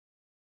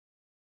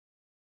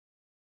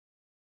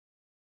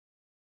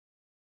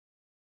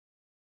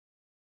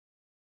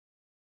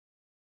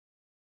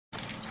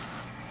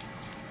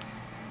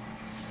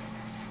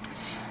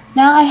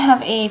now I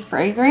have a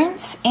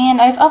fragrance,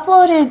 and I've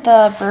uploaded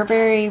the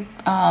Burberry,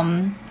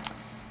 I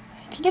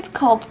think it's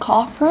called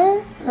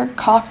Coffret, or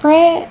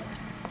Coffret,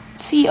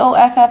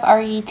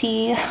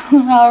 Coffret,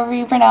 however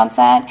you pronounce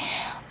that.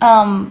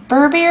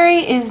 Burberry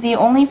is the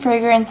only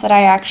fragrance that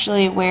I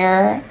actually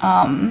wear.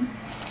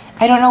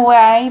 I don't know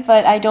why,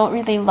 but I don't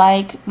really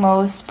like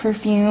most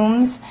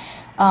perfumes.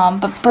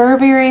 But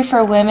Burberry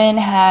for women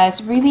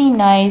has really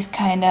nice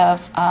kind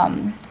of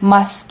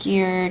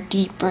muskier,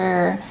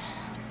 deeper,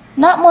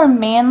 not more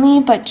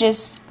manly, but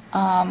just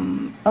a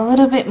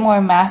little bit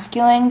more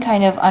masculine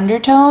kind of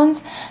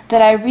undertones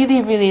that I really,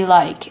 really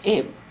like.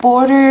 It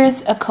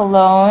borders a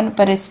cologne,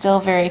 but is still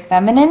very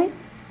feminine.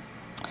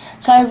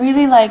 So I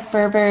really like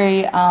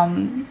Burberry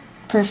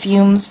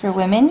perfumes for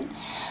women.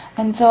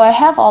 And so I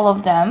have all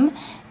of them.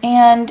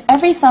 And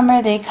every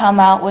summer they come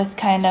out with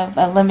kind of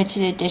a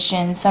limited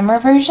edition summer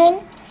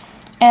version.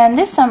 And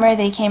this summer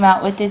they came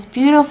out with this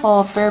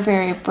beautiful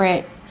Burberry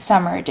Brit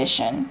summer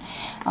edition.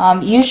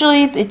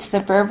 Usually it's the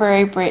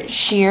Burberry Brit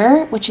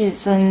Sheer, which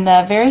is in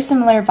the very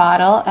similar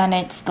bottle, and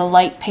it's the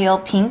light pale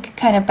pink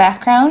kind of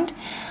background.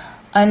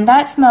 And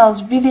that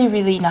smells really,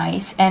 really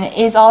nice, and it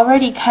is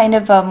already kind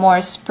of a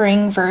more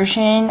spring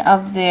version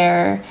of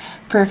their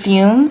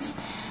perfumes.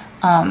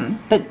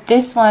 But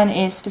this one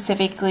is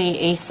specifically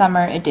a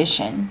summer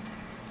edition.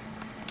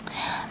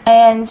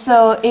 And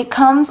so it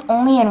comes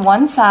only in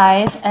one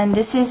size, and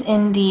this is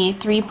in the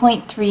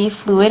 3.3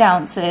 fluid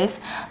ounces.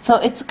 So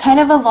it's kind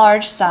of a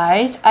large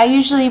size. I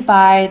usually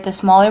buy the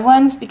smaller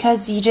ones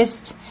because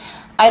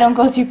I don't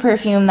go through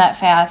perfume that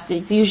fast.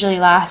 It usually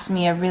lasts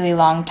me a really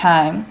long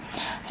time.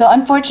 So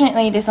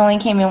unfortunately, this only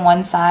came in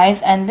one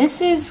size, and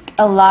this is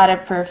a lot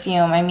of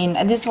perfume. I mean,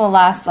 this will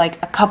last like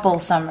a couple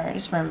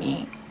summers for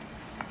me.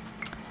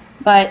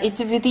 But it's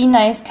a really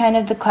nice kind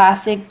of the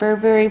classic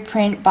Burberry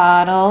print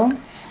bottle.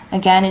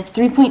 Again, it's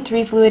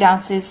 3.3 fluid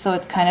ounces, so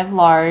it's kind of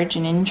large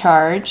and in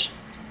charge.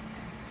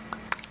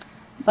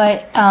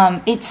 But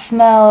it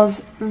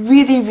smells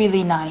really,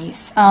 really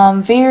nice.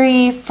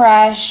 Very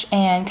fresh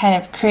and kind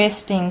of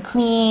crisp and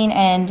clean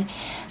and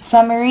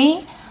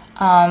summery,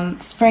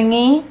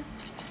 springy.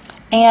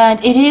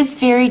 And it is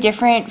very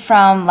different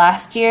from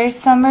last year's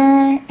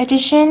summer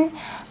edition.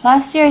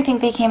 Last year I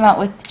think they came out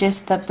with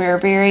just the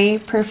Burberry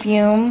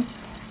perfume.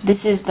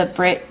 This is the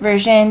Brit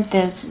version.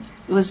 This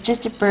was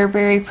just a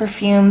Burberry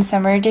perfume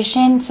summer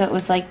edition, so it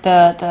was like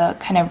the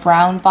kind of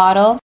round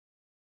bottle.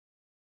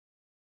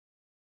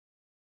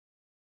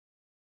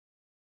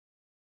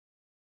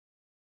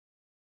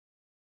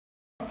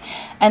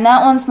 And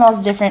that one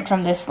smells different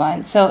from this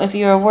one. So if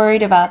you're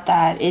worried about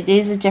that, it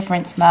is a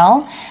different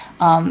smell.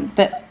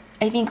 But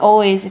I think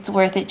always it's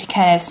worth it to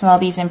kind of smell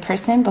these in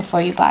person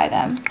before you buy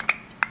them.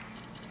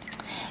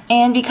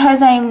 And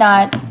because I'm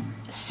not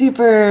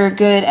super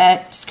good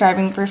at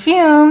describing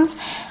perfumes,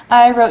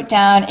 I wrote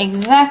down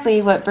exactly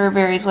what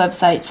Burberry's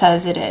website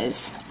says it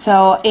is.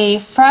 So, a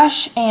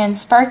fresh and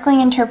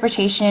sparkling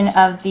interpretation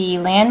of the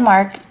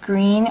landmark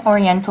green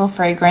oriental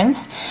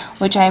fragrance,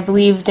 which I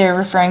believe they're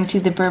referring to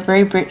the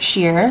Burberry Brit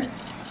Sheer.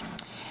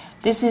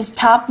 This is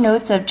top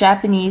notes of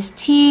Japanese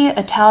tea,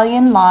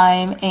 Italian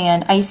lime,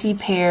 and icy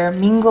pear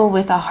mingle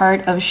with a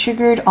heart of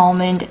sugared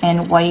almond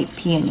and white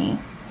peony.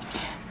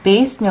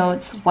 Base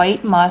notes,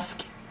 white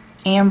musk,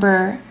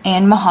 amber,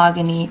 and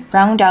mahogany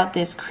round out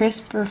this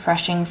crisp,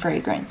 refreshing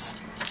fragrance.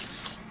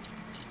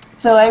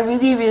 So I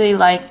really, really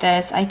like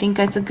this. I think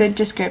that's a good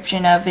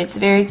description of it. It's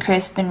very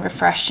crisp and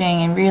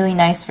refreshing and really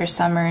nice for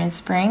summer and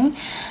spring.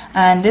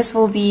 And this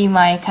will be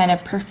my kind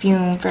of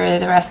perfume for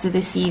the rest of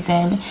the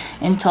season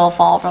until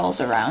fall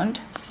rolls around.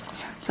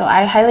 So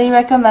I highly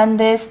recommend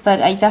this,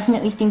 but I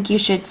definitely think you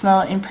should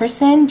smell it in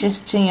person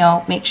just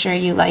to, make sure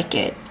you like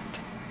it.